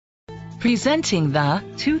Presenting the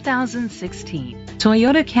 2016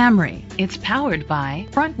 Toyota Camry. It's powered by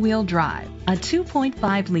front-wheel drive, a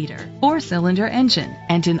 2.5-liter four-cylinder engine,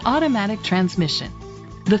 and an automatic transmission.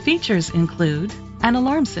 The features include an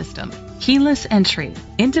alarm system, keyless entry,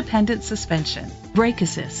 independent suspension, brake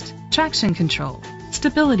assist, traction control,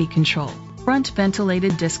 stability control, front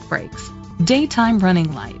ventilated disc brakes, daytime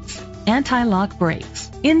running lights, anti-lock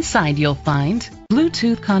brakes. Inside you'll find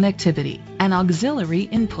Bluetooth connectivity, an auxiliary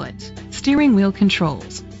input, steering wheel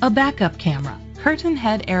controls, a backup camera, curtain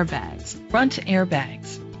head airbags, front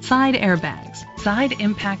airbags, side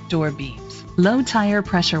impact door beams, low tire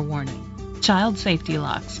pressure warning, child safety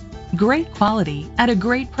locks. Great quality at a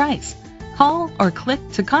great price. Call or click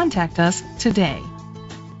to contact us today.